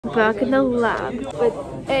back in the lab with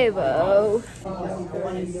Avo.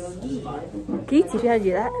 Can you teach me how to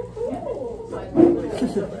do that?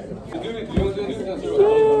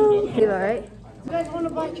 You alright?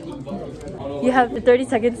 You have 30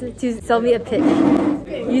 seconds to sell me a pitch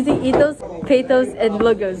using ethos, pathos, and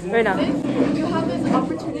logos right now. You have this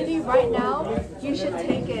opportunity right now. You should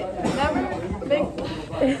take it. Never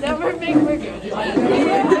make regrets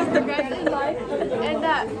in life, and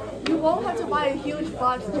that you won't have to buy a huge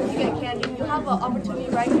box just to get candy. You have an opportunity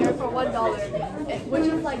right here for $1, which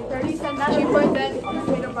is like 30 cents cheaper than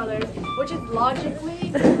Peanut Brothers, which is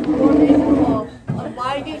logically more reasonable.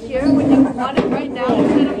 Buying it here when you want it right now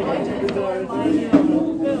instead of going to the store and buying it. It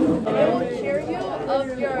will cure you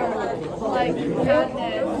of your like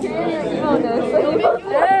sadness. It'll make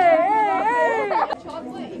you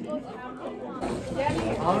chocolate equals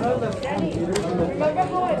Danny, remember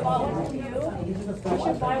how I bought one for you? You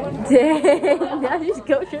should buy one for me. Dang, now she's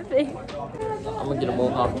go tripping. I'm gonna get a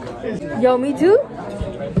mohawk. Yo, me too?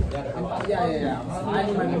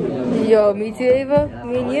 Yo, me too, Ava?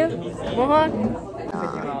 Me and you? Mohawk?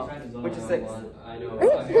 Which is 6.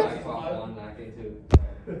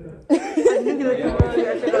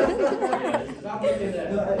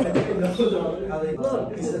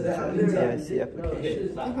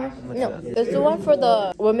 No, it's the one for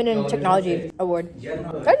the Women in Technology Award.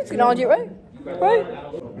 I did technology, right? Right?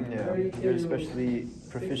 Yeah, you're especially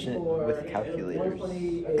proficient with calculators.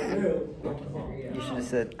 You should have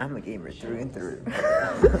said, I'm a gamer through and through.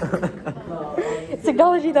 It's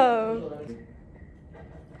technology though.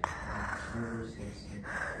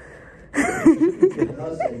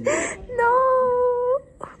 No.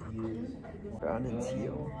 Brown and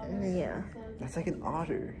teal. Yeah. That's like an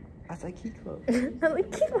otter. That's like Kiko. I'm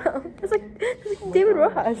like, Kimo. That's like David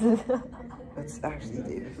Rojas. That's actually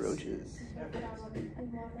David Roach's.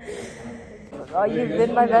 Oh, you've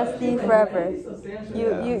been my bestie forever.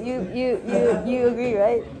 You agree,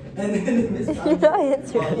 right? You're not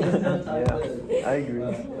answering. Yeah, I agree.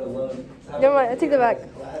 Never mind, I take that back.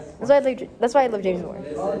 That's why I love James more.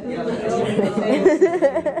 That's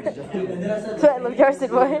why I love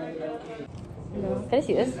Carson more. No. Can I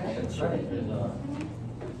see this?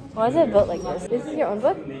 Why is it built like this? This is your own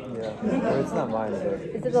book? Yeah. Well, it's not mine, but...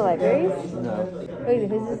 Is it the library's? No. Wait,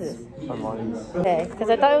 whose is this? Armani's. Okay, because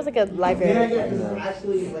I thought it was like a library. No.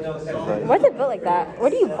 Why is it built like that? Where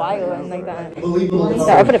do you buy one like that?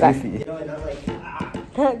 Sorry, I put it back. Goofy.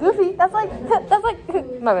 Goofy? That's like,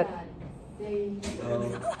 my bad.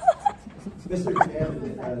 Mr.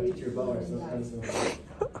 teacher Bower sometimes.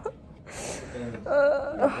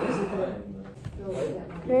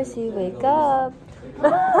 Chrissy, wake up. I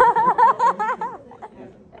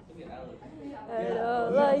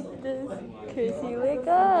don't like this. Chrissy, wake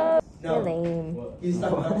up. You're lame.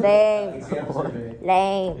 Lame.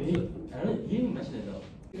 Lame.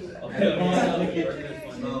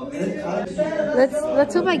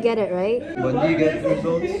 Let's hope I get it right. When do you get the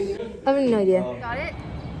results? I have no idea. Got it?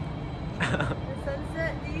 The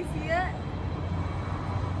sunset, do you see it?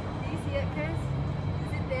 Do you see it, Chris?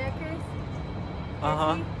 Is it there, Chris?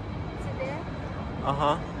 Uh-huh. Is it there?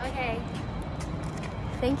 Uh-huh. Okay.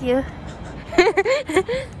 Thank you.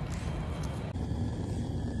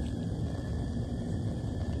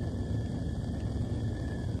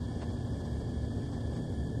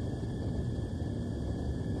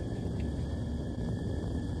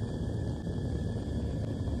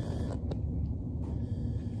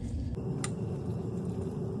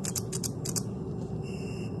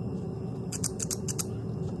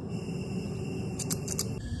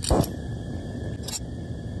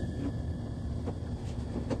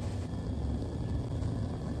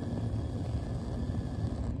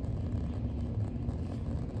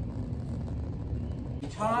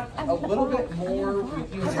 Talk a little bit more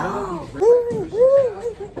with you.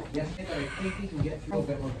 Yes, I think we can get through a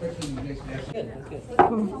bit more quickly. You guys can actually...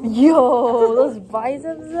 Yo, those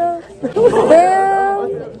biceps though. Damn.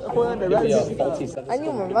 I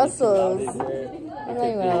need more muscles. I'm not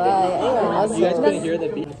even gonna lie. I need more muscles.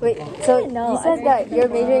 Wait, so you said that you're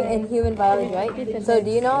majoring in human biology, right? So do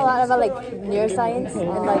you know a lot about like neuroscience and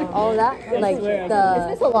like all that? Like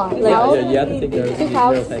the a lot. Like, yeah, you have to take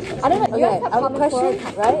neuroscience. I don't know. Okay, I have a question,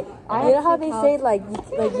 right? You know how they say like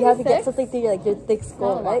you have to get something through your, like your thick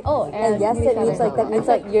skull, right? Oh, and yes, it means like that means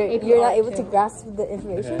like you're not able to grasp the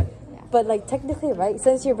information. But like technically, right,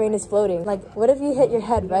 since your brain is floating, like what if you hit your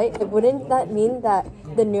head, right? Like, wouldn't that mean that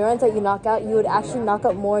the neurons that you knock out, you would actually knock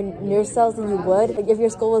out more nerve cells than you would like if your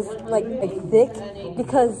skull was like thick?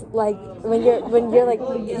 Because like when you're like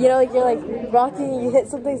you know like you're like rocking and you hit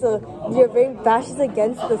something, so your brain bashes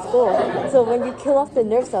against the skull. So when you kill off the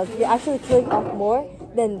nerve cells, you're actually killing off more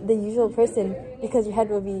than the usual person because your head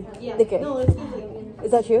will be thicker.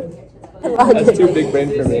 Is that true? That's too big brain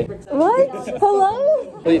for me. What?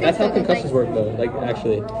 Hello? Wait, that's how concussions work though, like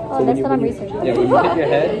actually. Oh, that's what I'm researching. Yeah, when you hit your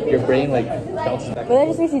head, your brain like bounces back. But that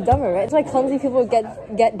just makes you dumber, right? It's why clumsy people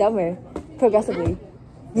get dumber progressively.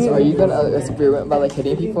 So are you gonna experiment by like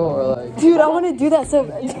hitting people or like? Dude, I want to do that. So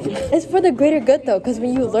it's for the greater good though, because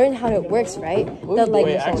when you learn how it works, right? That like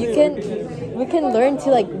we can learn to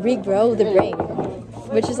like regrow the brain,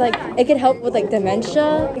 which is like it can help with like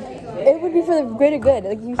dementia. It would be for the greater good.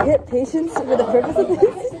 Like you hit patients for the purpose of this.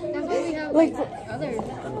 That's why we have like other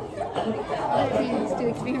things to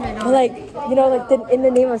experiment on. Like you know, like in the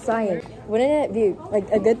name of science. Wouldn't it be like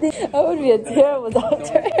a good thing? I would be a terrible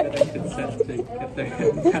doctor.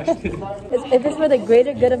 If it's for the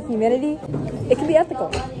greater good of humanity, it can be ethical.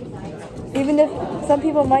 Even if some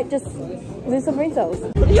people might just lose some brain cells.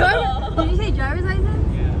 Did you say driver's license?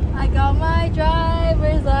 I got my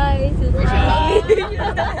driver's license.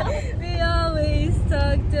 We always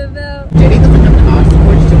talked about.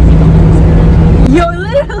 Yo,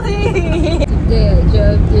 literally! Today I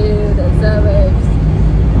drove to the suburbs.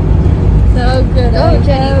 So good. Oh,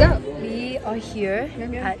 Jenny, go. We are here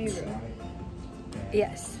at...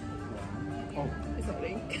 Yes.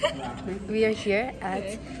 We are here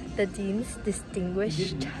at the Dean's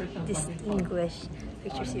Distinguished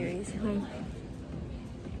Picture Series.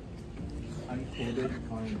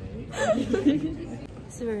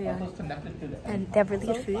 So we're on. And they have really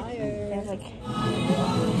good food. They have like...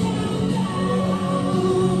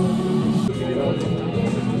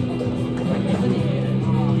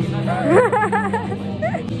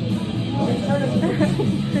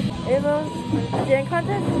 Avo's steering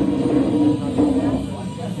contest?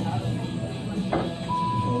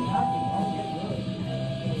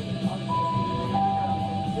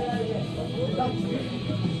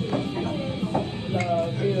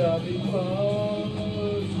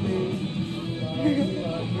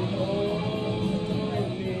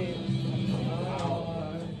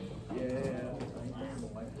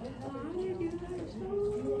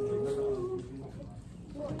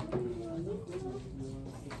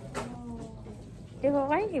 Ava,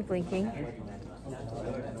 why are you blinking?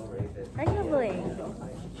 Why are you blink?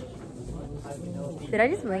 Did I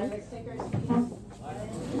just blink?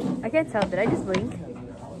 I can't tell. Did I just blink?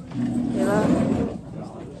 Ava?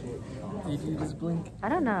 Did you just blink? I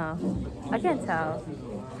don't know. I can't tell.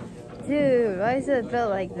 Dude, why is it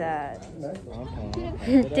built like that?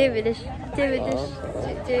 Davidish.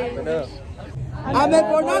 I meant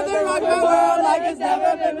for nothing rock my world like it's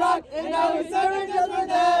never been rocked. And now we're serving just for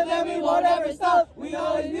them and we won't ever stop. We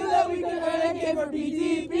always knew that we could earn and came for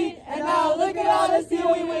PTP. And now look at all this team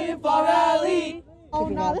we waiting for rally. Oh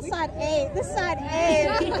no, this side A. This side A.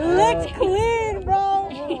 Looks clean, bro.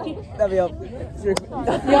 That'd be up.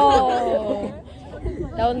 Yo!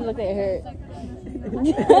 That one looked like it hurt.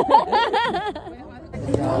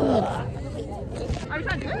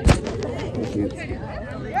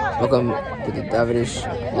 Welcome to the Davidish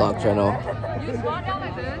vlog channel.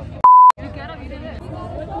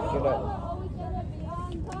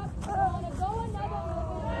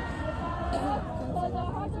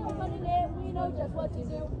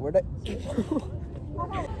 Where'd I?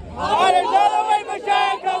 Alright, another way for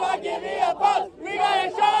sure. Come on, give me a buzz. We gotta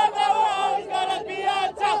show them that we're always gonna be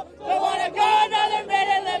on top. Don't wanna go another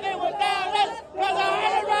minute living without us. Cause our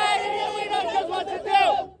head is right and we know just what to do.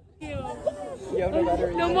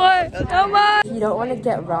 No more! No more! If you don't want to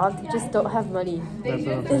get robbed, you just don't have money.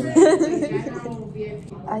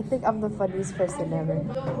 I think I'm the funniest person ever.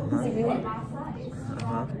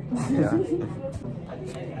 Yeah.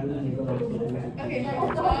 Okay,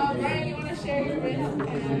 Ryan, you want to share your risk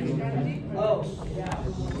and strategy? Oh, yeah.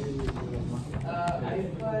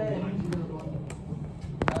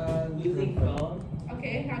 Losing phone.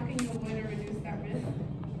 Okay, how can you avoid or reduce that risk?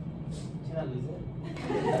 Should I lose it?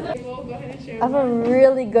 Well, go ahead and share. I have a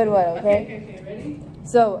really good one, okay? Okay, ready?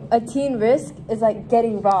 So, a teen risk is like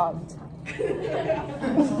getting robbed. Okay,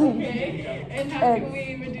 and how can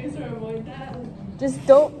we reduce or avoid that? Just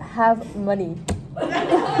don't have money.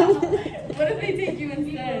 What if they take you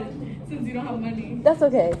instead, since you don't have money? That's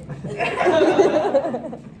okay.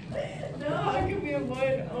 No, how can we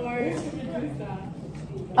avoid or reduce that?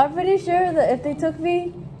 I'm pretty sure that if they took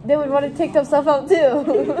me, they would want to take some stuff out too.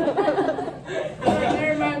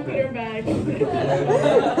 Never mind, put her back.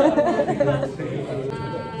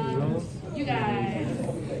 You guys.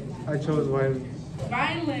 I chose violence.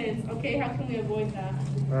 Violence. Okay, how can we avoid that?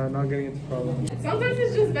 Not getting into problems. Sometimes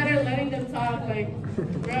it's just better letting them talk. Like,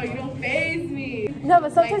 bro, you don't faze me. No,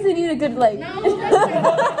 but sometimes they need a good like. No,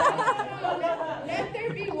 let there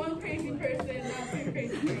be one crazy person, not two crazy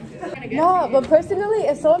No, but personally,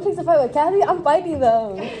 if someone picks a fight with Kathy, I'm fighting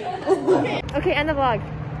them. Okay, end the vlog.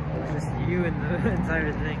 Just you and the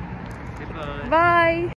entire thing. Bye.